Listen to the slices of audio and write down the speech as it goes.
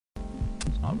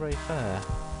not very fair.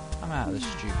 I'm out of this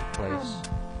stupid place.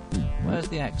 Where's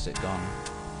the exit gone?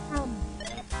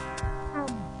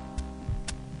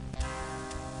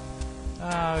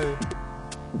 Oh.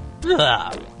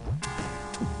 Ugh.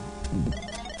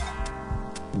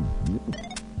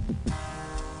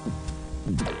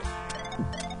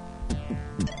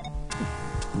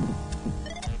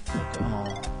 Look at them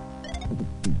all.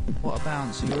 What a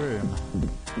bouncy room.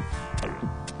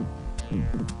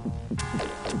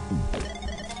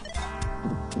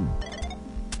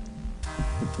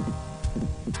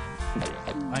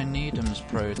 I need 'em's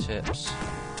pro tips.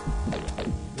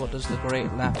 What does the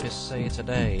great Lapis say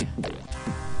today?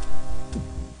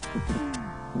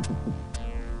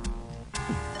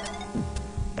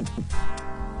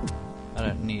 I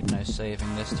don't need no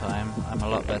saving this time. I'm a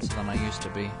lot better than I used to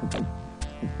be.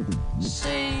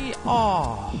 See?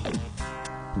 Oh!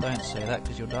 Don't say that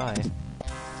because you'll die.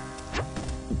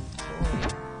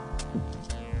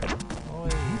 Oi. Oi.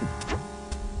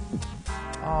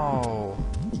 Oh.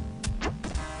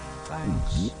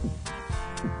 Thanks.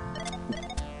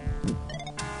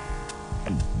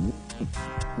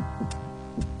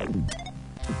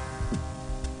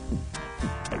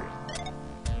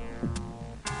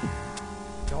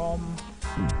 Yum.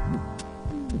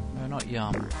 No, not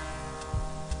yum.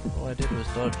 All I did was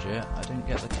dodge it. I didn't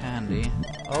get the candy.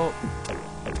 Oh,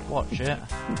 watch it.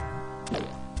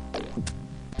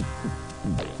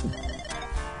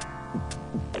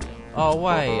 Oh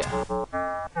wait.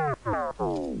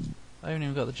 I haven't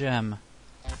even got the gem.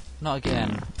 Not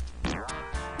again.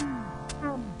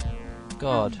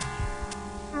 God.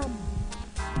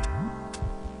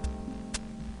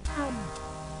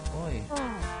 Oi.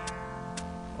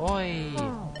 Oi.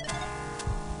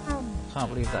 Can't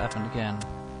believe that happened again.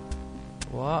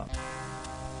 What?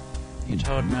 You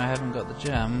told me I haven't got the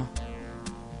gem.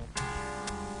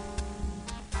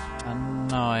 And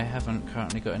no, I haven't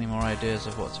currently got any more ideas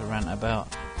of what to rant about.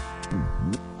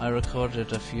 I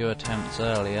recorded a few attempts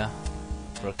earlier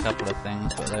for a couple of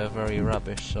things, but they were very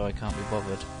rubbish, so I can't be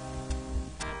bothered.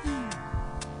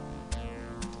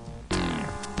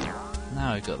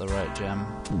 Now I got the right gem.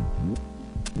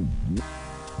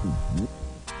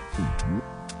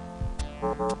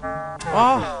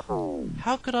 Oh!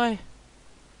 How could I?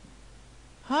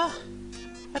 Huh?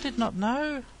 I did not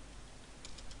know.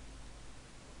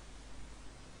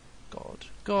 God.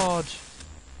 God.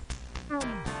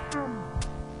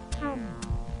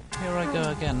 Here I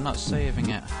go again, not saving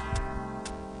it.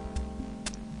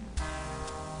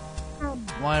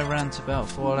 Why rant about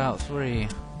Fallout 3?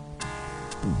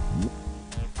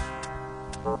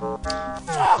 Fuck,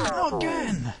 not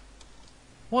again!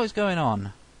 What is going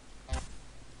on?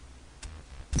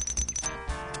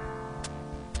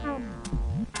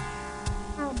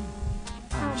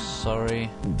 I'm sorry.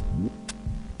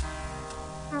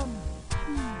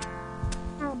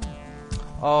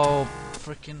 Oh,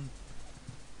 frickin'.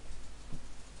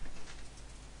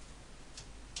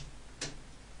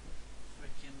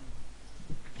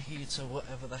 Heater,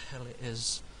 whatever the hell it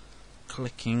is,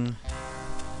 clicking.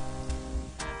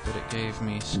 But it gave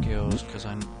me skills because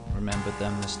I remembered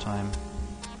them this time.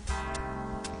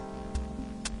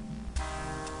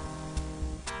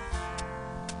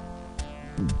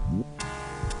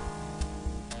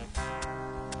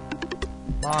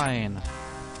 Mine.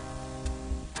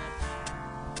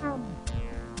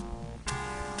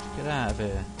 Get out of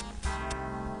here.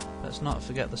 Let's not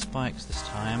forget the spikes this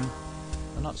time.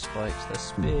 They're not spikes, they're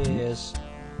spears.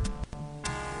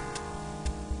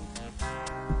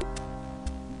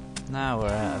 Now we're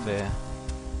out of here.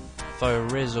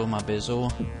 Faux rizzle my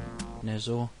bizzle.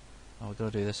 Nizzle. Oh, we've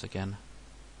got to do this again.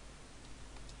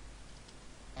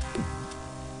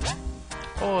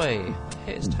 Oi!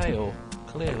 Hit his tail.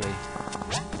 Clearly.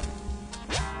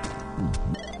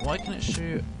 Why can it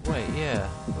shoot? Wait, yeah.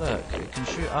 Look, it can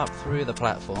shoot up through the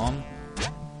platform.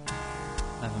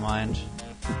 Never mind.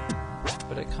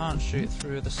 But it can't shoot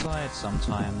through the side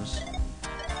sometimes.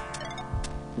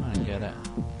 I don't get it.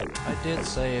 I did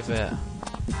save it.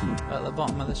 At the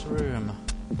bottom of this room.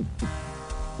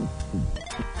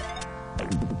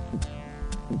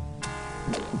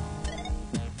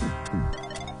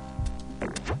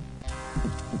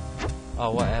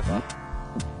 Oh, whatever.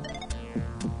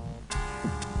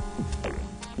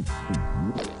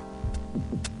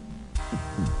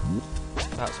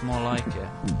 That's more like it.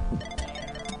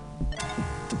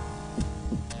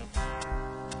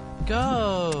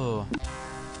 Go!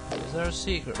 Is there a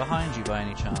secret behind you by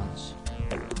any chance?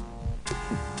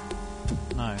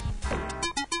 No.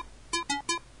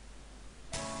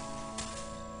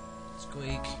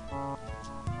 Squeak.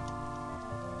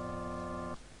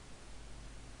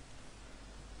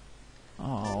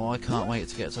 Oh. can't wait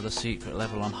to get to the secret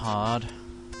level on hard.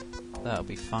 That'll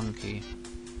be funky.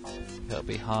 It'll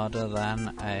be harder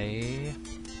than a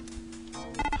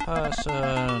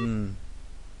person.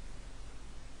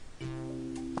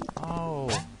 Oh,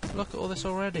 look at all this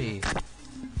already.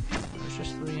 There's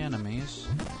just 3 enemies.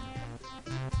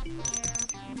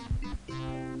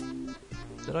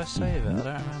 Did I save it? I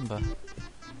don't remember.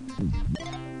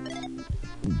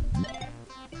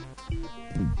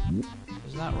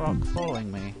 Is that rock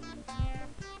following me?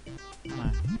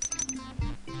 No.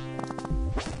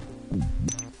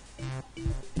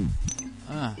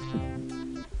 Ah.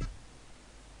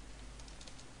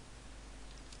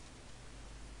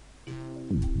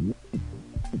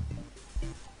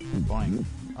 Boing.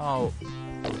 Oh,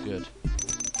 good.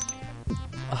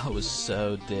 I was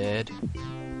so dead.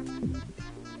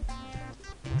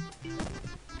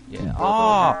 Yeah.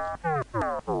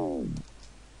 Oh!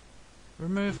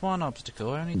 Remove one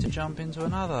obstacle only to jump into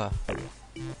another.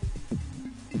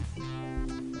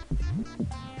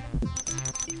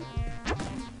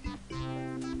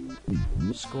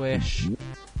 Squish.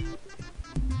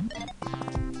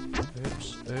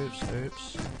 Oops, oops,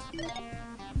 oops.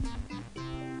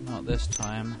 Not this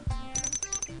time.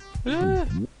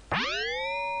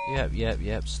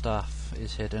 Yep, stuff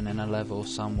is hidden in a level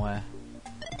somewhere.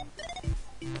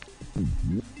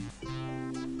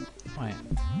 Wait.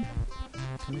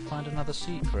 Can we find another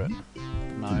secret?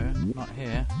 No, not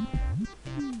here.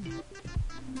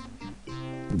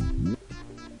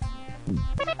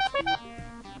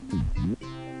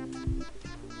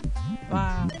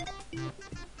 Ah.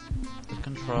 The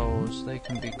controls, they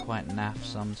can be quite naff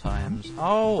sometimes.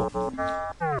 Oh!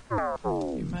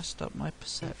 You messed up my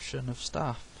perception of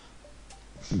stuff.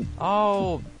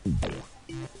 Oh!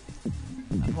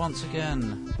 And once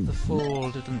again, the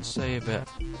fool didn't save it.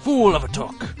 Fool of a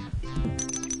tuck!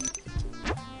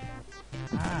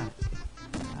 Ah.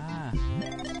 Ah.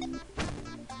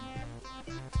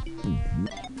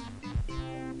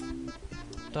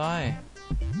 Die.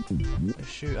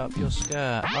 Shoot up your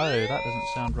skirt. Oh, that doesn't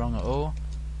sound wrong at all.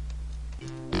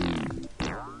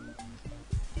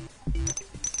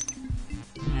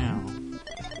 Meow.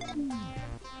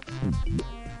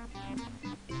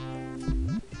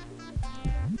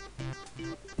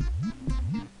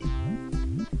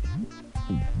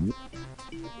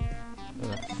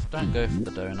 Don't go for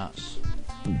the donuts.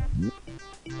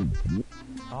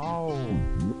 Oh!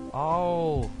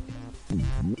 Oh!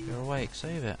 You're awake,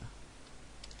 save it.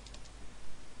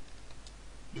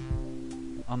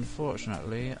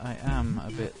 Unfortunately, I am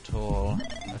a bit tall.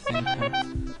 I think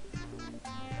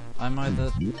I'm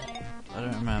either... I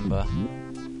don't remember.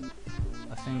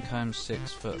 I think I'm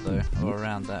 6 foot though, or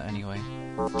around that anyway.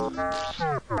 But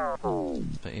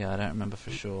yeah, I don't remember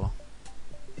for sure.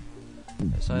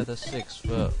 It's either 6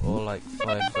 foot or like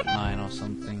 5'9" or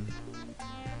something.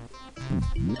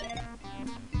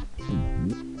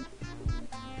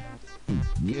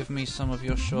 Give me some of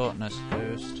your shortness,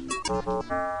 Ghost.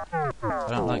 I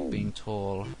don't like being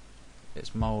tall.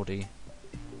 It's mouldy.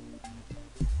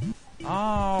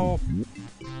 Oh!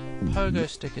 Pogo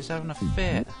stick is having a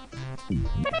fit.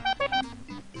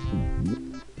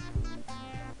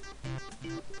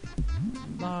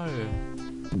 No.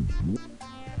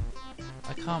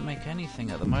 I can't make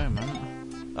anything at the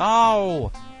moment.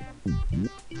 Oh!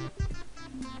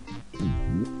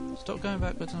 Stop going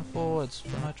backwards and forwards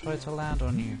when I try to land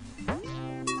on you.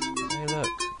 Hey look,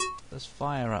 there's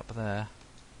fire up there.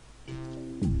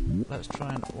 Let's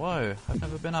try and... Whoa, I've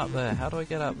never been up there. How do I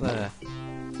get up there?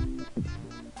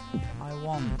 I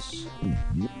want...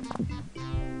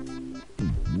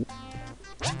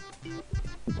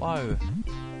 Whoa.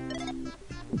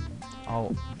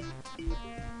 Oh.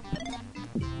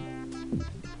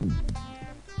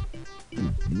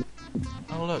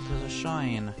 Oh look, there's a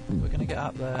shine. We're gonna get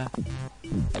up there.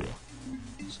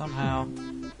 Somehow.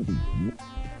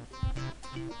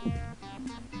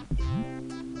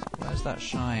 Where's that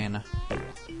shine?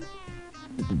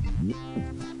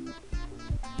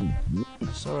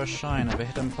 I saw a shine of a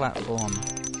hidden platform.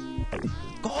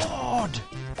 God!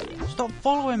 Stop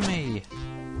following me!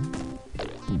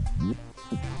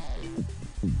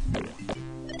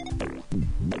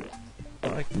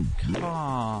 But I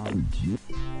can't.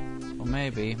 Or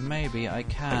maybe I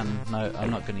can. No,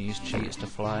 I'm not going to use cheats to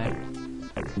fly.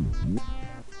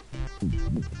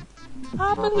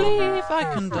 I believe I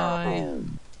can die.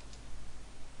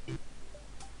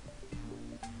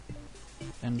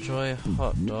 Enjoy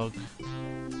hot dog.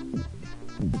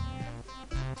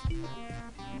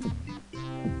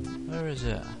 Where is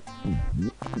it?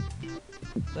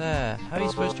 There. How are you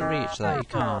supposed to reach that? You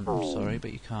can't. I'm sorry,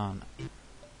 but you can't.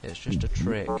 It's just a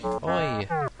trick. Oi!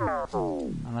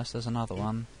 Unless there's another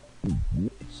one.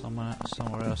 Somewhere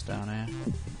else down here.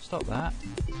 Stop that.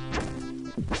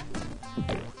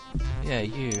 Yeah,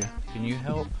 you. Can you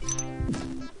help?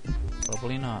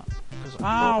 Probably not. Because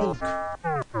ow!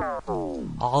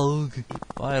 Aug!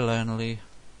 Bye, Lonely.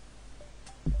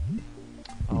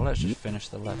 Oh, let's just finish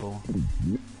the level.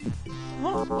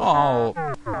 Oh!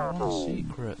 I want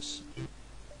secrets.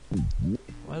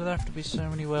 Why do there have to be so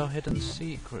many well-hidden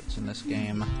secrets in this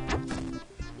game?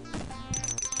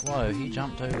 Whoa, he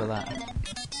jumped over that.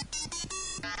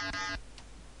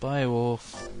 Bye,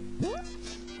 wolf.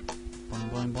 Boing,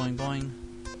 boing, boing, boing.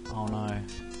 Oh no.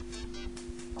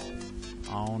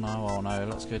 Oh no, oh no.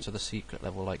 Let's go to the secret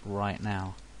level, like, right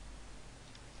now.